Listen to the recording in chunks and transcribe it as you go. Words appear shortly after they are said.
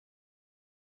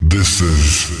This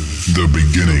is the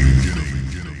beginning.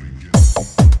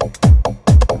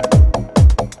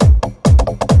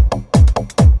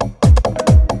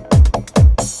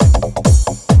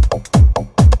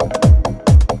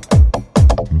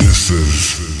 This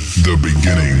is the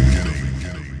beginning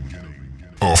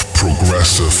of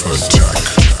progressive attack.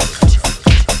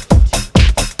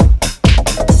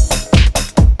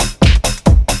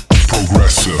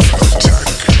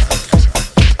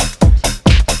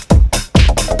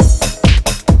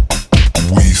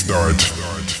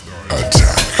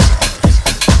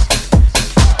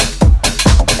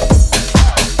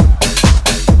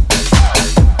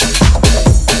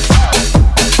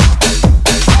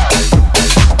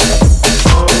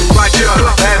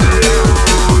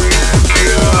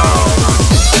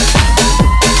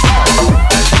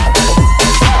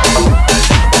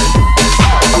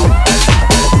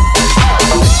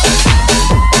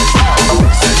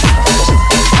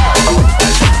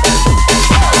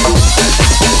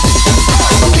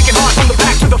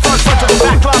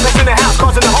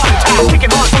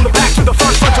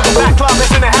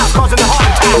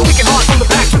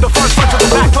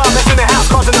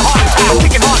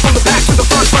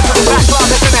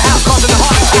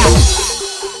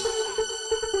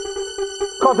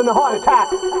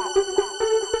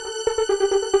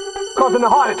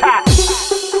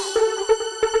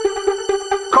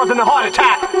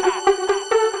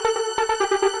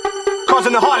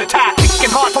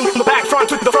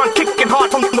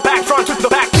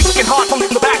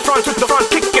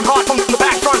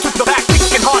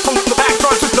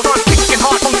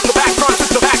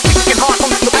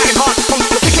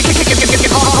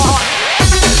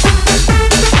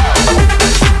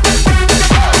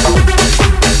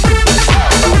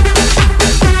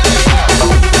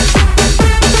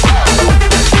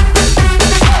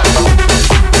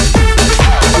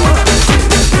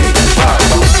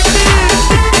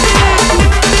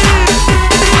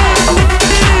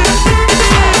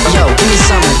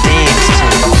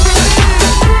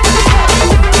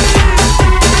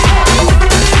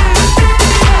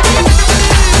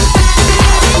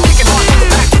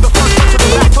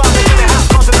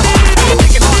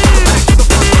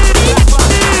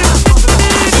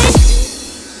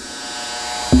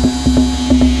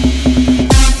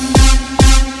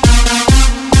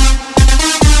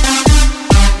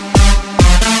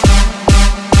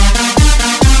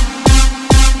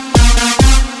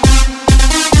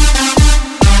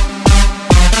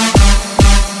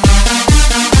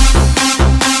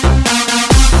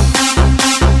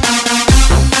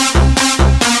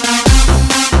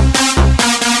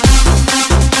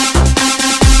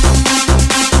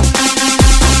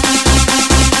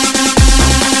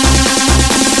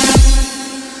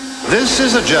 This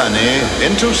is a journey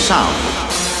into sound.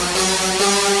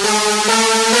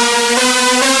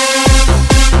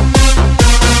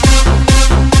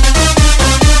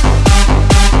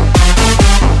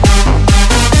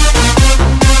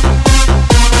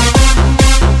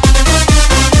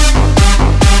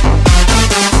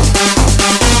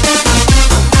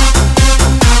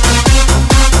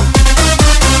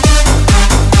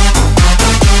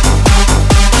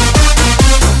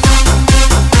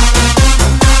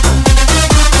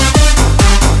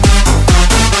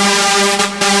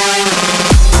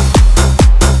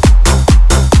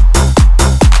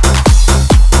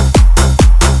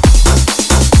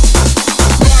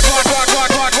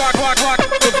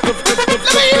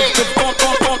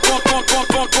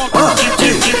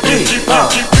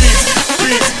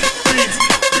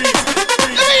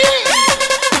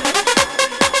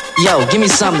 Yo, give me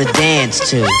something to dance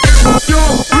to. Yo,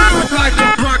 really like to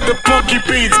rock the funky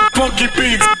beats, funky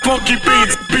beats, funky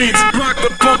beats, beats, rock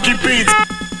the funky beats.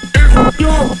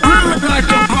 Yo, really like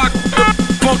to rock the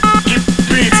funky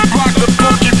beats, rock the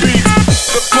funky beats,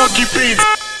 the funky beats.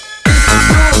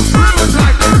 Yo, really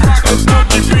like to rock the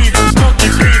funky beats, funky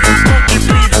beats, funky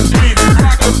beats, beats,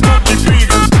 rock the funky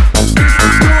beats.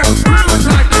 Yo, really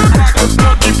like to rock the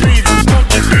funky beats,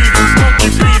 funky beats, funky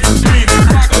beats, beats,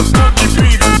 rock the funky beats.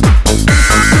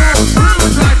 Funky beats,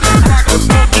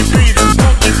 funky beats,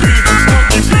 funky beats,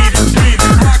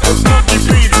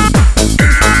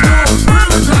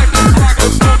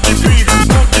 funky beats, funky beats,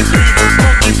 funky beats.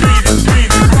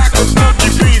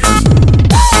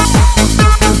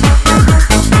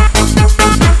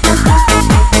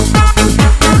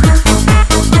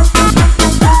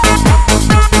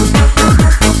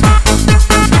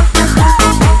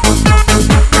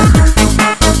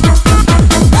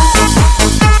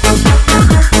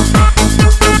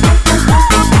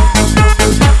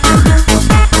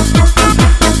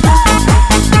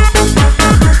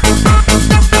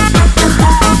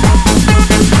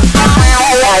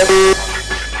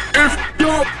 If you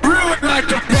really like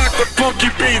to rock the funky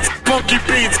beats, funky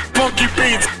beats, funky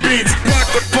beats, beats, rock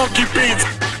the funky beats.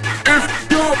 If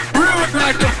you really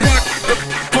like to rock the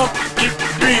funky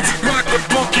beats, rock the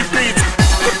funky beats,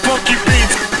 the funky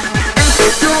beats.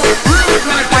 If you really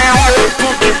like to rock the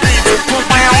funky beats,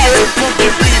 funky beats, funky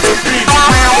beats, beats,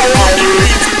 rock the funky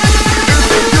beats.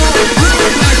 If you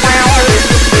really like to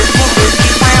rock the funky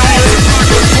beats, rock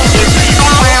the funky beats.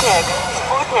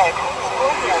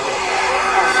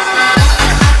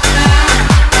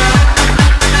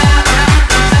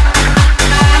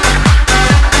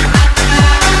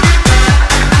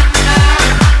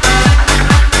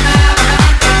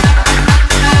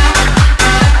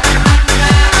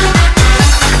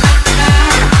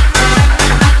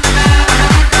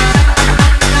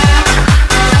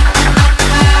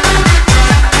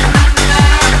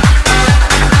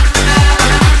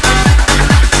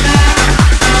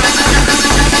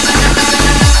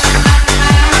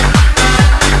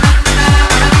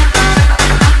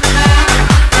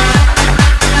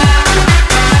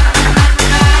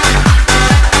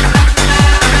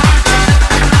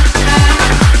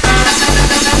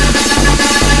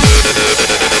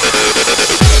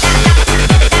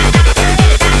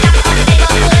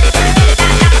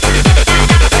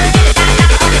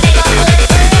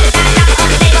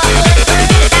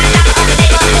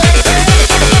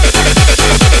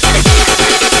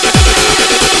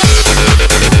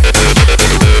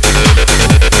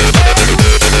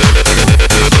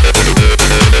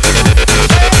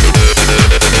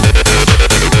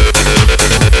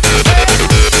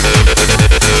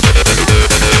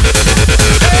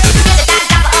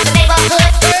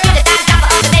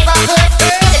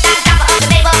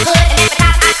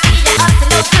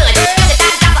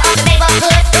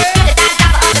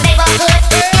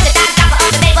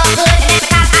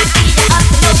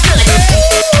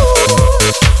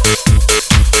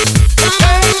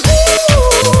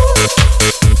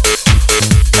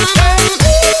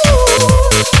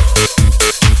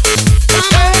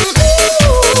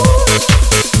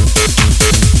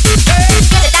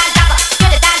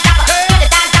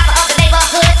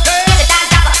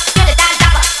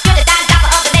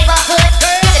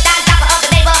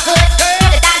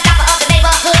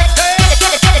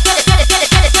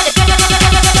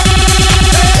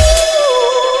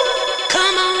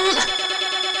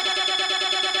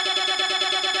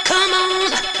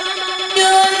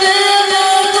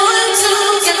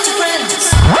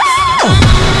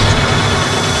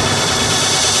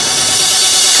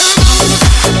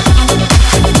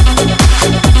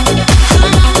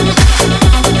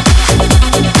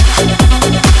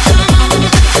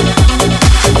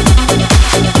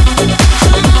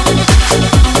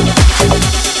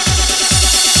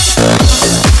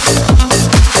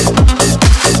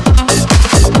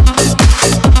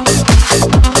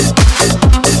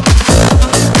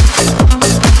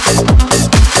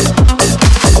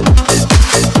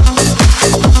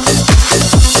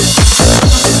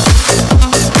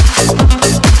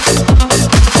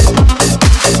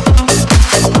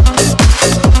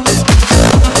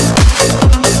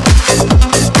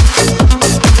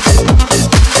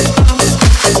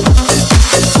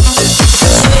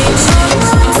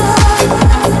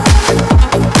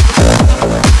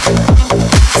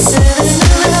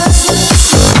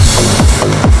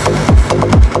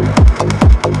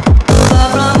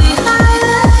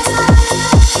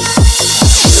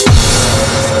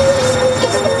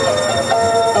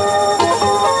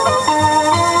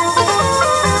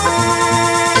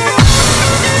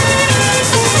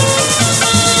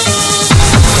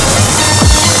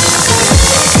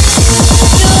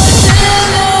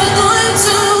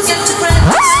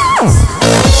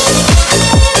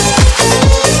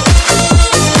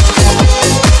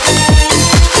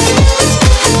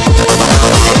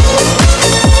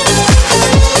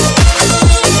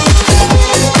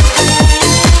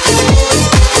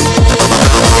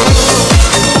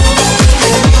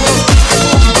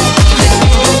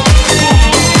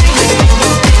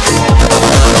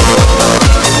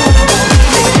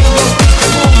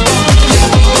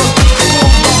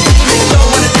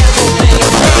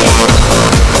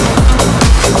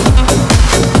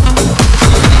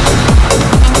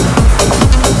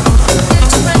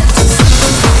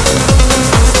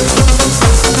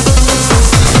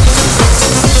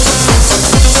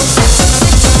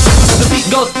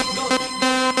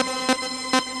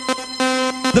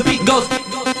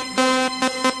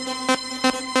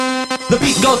 The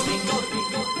beat goes.